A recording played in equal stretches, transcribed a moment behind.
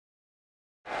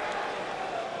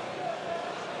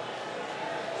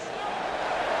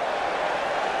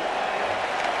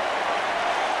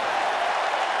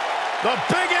the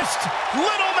biggest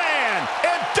little man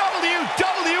in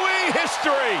WWE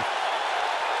history.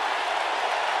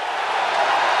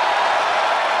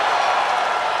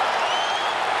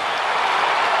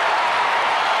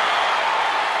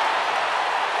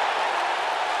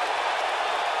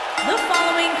 The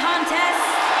following contest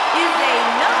is a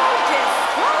no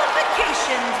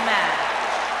disqualifications match.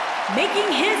 Making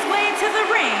his way to the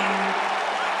ring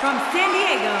from San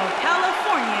Diego,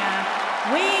 California,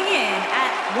 weighing in at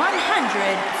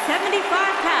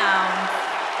 175 pounds,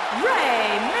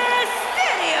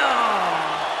 Mysterio.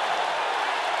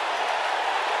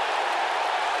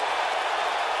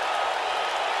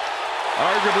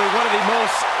 Arguably one of the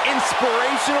most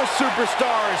inspirational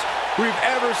superstars we've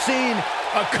ever seen,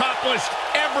 accomplished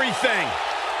everything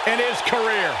in his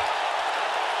career.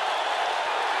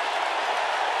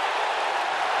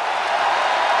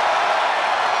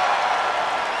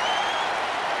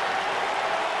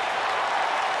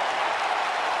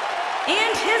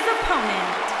 And his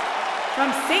opponent,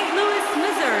 from St. Louis,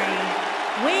 Missouri,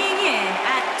 weighing in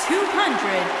at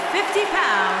 250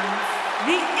 pounds,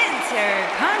 the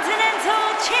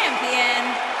Intercontinental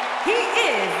Champion, he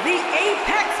is the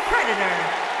Apex Predator,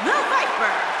 the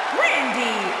Viper,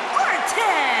 Randy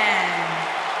Orton.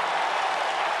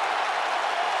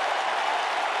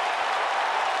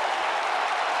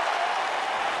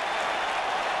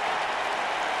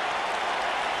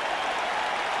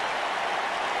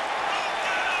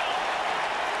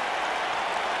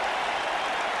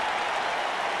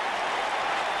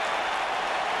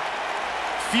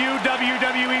 Few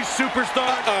WWE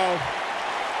superstars.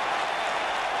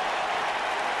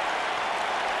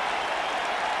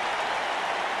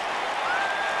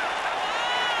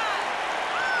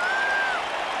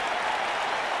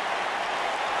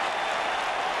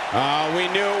 We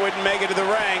knew it wouldn't make it to the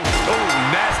ring. Oh,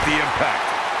 nasty impact.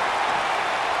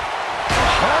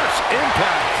 Harsh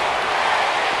impact.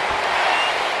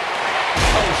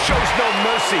 Oh, shows no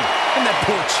mercy. And that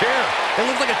poor chair. It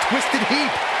looks like a twisted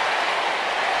heap.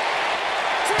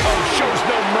 Oh, shows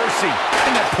no mercy.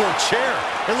 And that poor chair.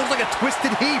 It looks like a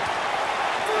twisted heap.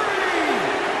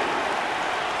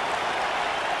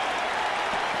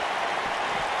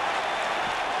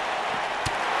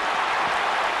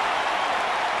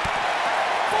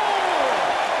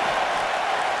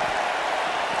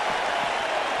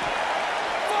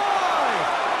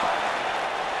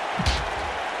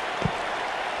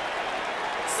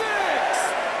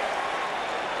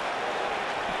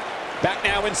 Back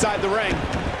now inside the ring.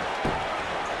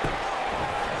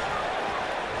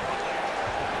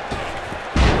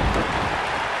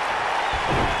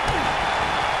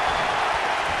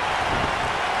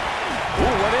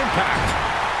 Ooh, what impact.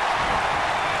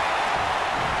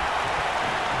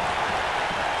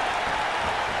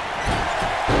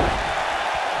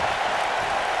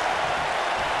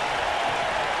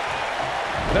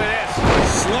 Look at this.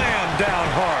 Slam down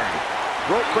hard.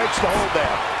 Rope breaks the hold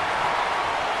there.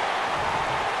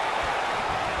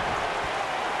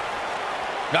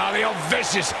 Now the old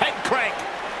vicious head crank.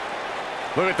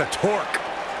 Look at the torque.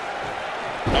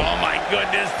 Oh my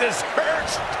goodness, this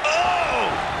hurts. Oh!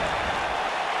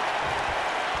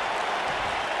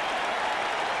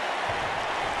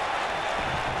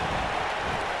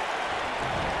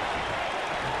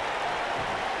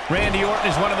 Randy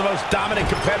Orton is one of the most dominant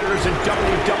competitors in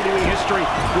WWE history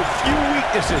with few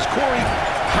weaknesses. Corey,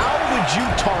 how would you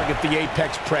target the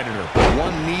Apex Predator?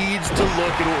 One needs to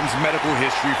look at Orton's medical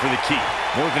history for the key.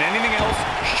 More than anything else,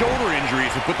 shoulder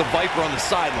injuries have put the Viper on the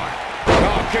sideline.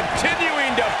 Oh,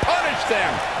 continuing to punish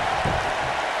them.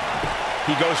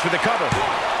 He goes for the cover.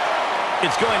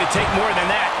 It's going to take more than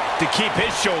that to keep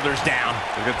his shoulders down.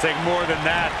 It's going to take more than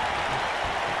that.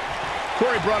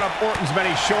 Corey brought up Orton's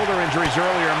many shoulder injuries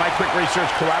earlier, and my quick research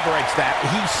corroborates that.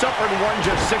 He suffered one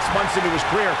just 6 months into his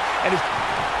career, and his...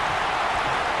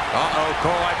 Uh-oh,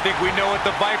 Cole, I think we know what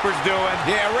the Viper's doing.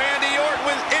 Yeah, Randy Orton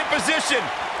was in position.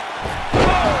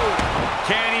 Oh!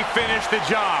 Can he finish the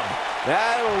job?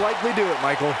 That'll likely do it,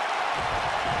 Michael.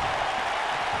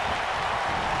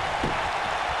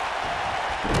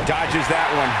 Dodges that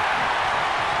one.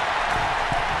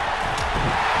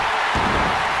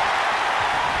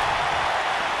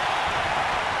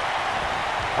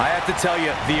 I have to tell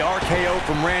you, the RKO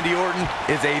from Randy Orton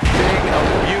is a thing of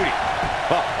beauty.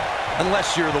 Well,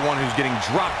 unless you're the one who's getting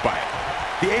dropped by it.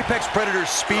 The Apex Predator's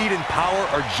speed and power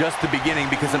are just the beginning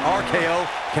because an RKO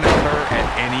can occur at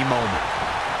any moment.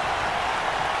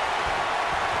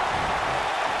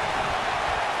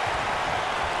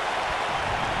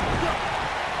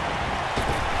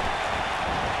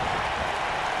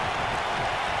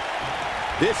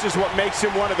 This is what makes him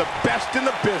one of the best in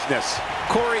the business.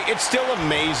 Corey, it still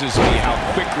amazes me how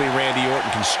quickly Randy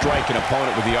Orton can strike an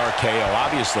opponent with the RKO.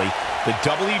 Obviously, the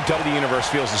WWE Universe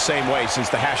feels the same way since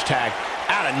the hashtag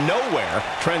out of nowhere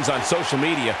trends on social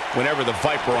media whenever the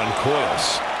Viper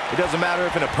uncoils. It doesn't matter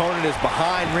if an opponent is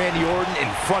behind Randy Orton, in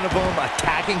front of him,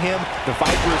 attacking him. The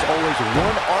Viper is always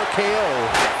one RKO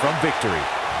from victory.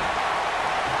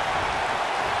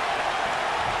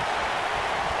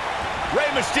 Rey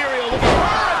Mysterio looking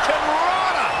Hurricane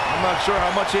Rana. I'm not sure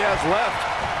how much he has left.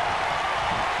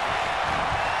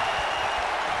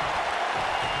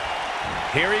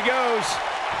 Here he goes.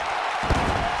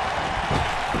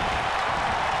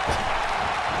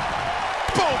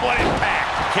 Boom, what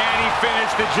impact. Can he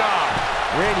finish the job?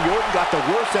 Randy Orton got the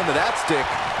worst end of that stick.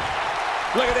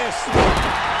 Look at this.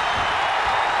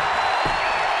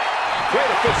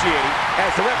 Great officiating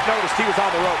as the ref noticed he was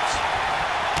on the ropes.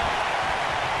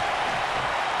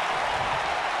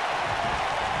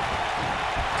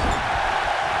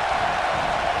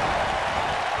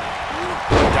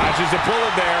 Dodges a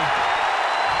bullet there.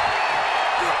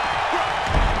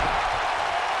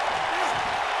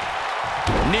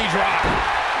 Knee drop.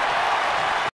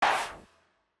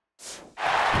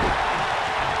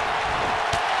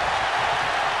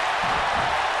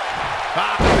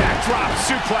 Backdrop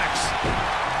suplex.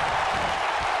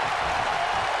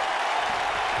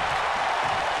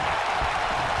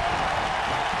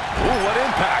 Ooh, what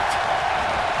impact.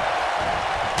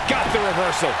 Got the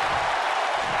reversal.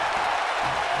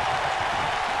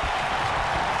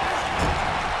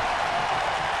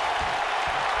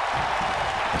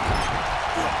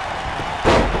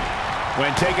 When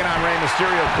taking on Rey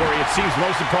Mysterio, Corey, it seems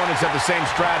most opponents have the same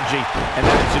strategy, and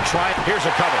that is to try. Here's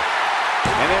a cover.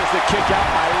 And there's the kick out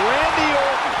by Randy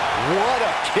Orton. What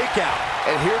a kick out.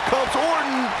 And here comes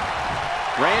Orton.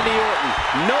 Randy Orton,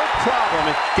 no problem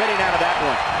getting out of that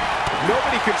one.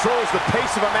 Nobody controls the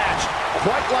pace of a match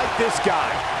quite like this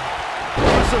guy.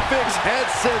 Crucifix head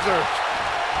scissors.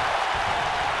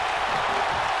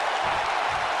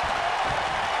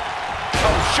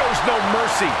 Oh, shows no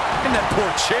mercy. And that poor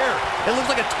chair. It looks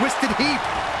like a twisted heap.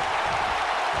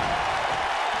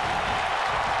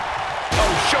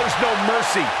 Oh, shows no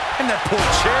mercy. And that poor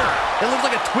chair. It looks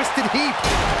like a twisted heap.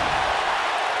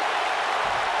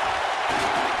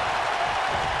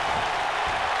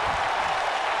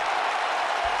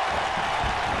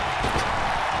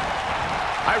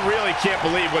 I really can't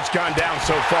believe what's gone down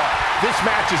so far. This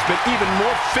match has been even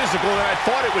more physical than I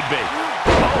thought it would be.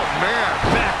 Oh, man.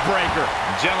 Backbreaker.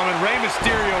 Gentlemen, Rey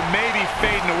Mysterio may be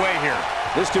fading away here.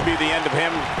 This could be the end of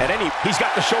him at any... He's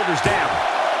got the shoulders down.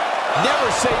 Never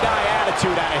say die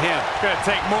attitude out of him. Gonna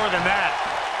take more than that.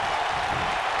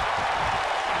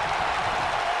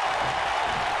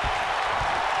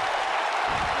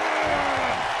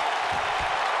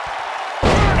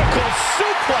 Vertical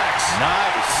suplex.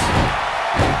 Nice.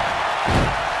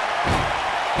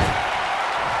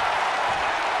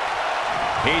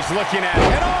 He's looking at it.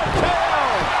 And RKO!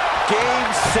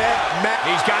 Game, set, match.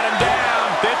 He's got him down.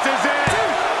 This is it.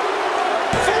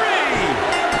 2,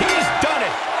 3. He's done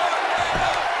it.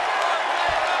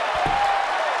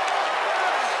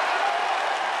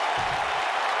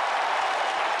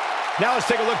 Now let's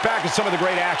take a look back at some of the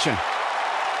great action.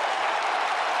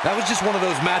 That was just one of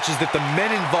those matches that the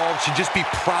men involved should just be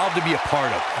proud to be a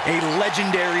part of. A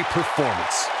legendary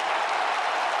performance.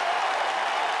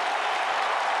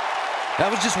 That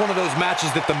was just one of those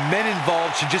matches that the men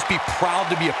involved should just be proud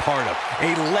to be a part of.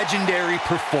 A legendary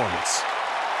performance.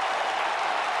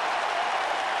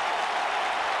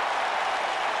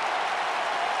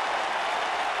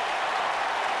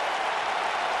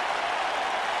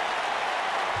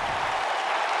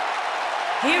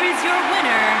 Here is your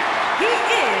winner. He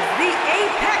is the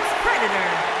Apex Predator,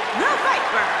 the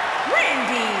Viper,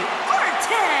 Randy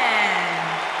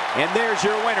Orton. And there's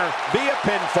your winner via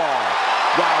pinfall.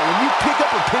 Wow, when you pick up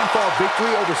a pinfall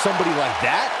victory over somebody like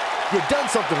that, you've done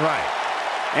something right.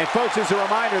 And folks, as a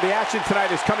reminder, the action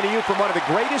tonight is coming to you from one of the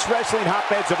greatest wrestling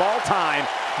hotbeds of all time,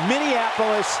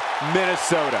 Minneapolis,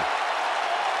 Minnesota.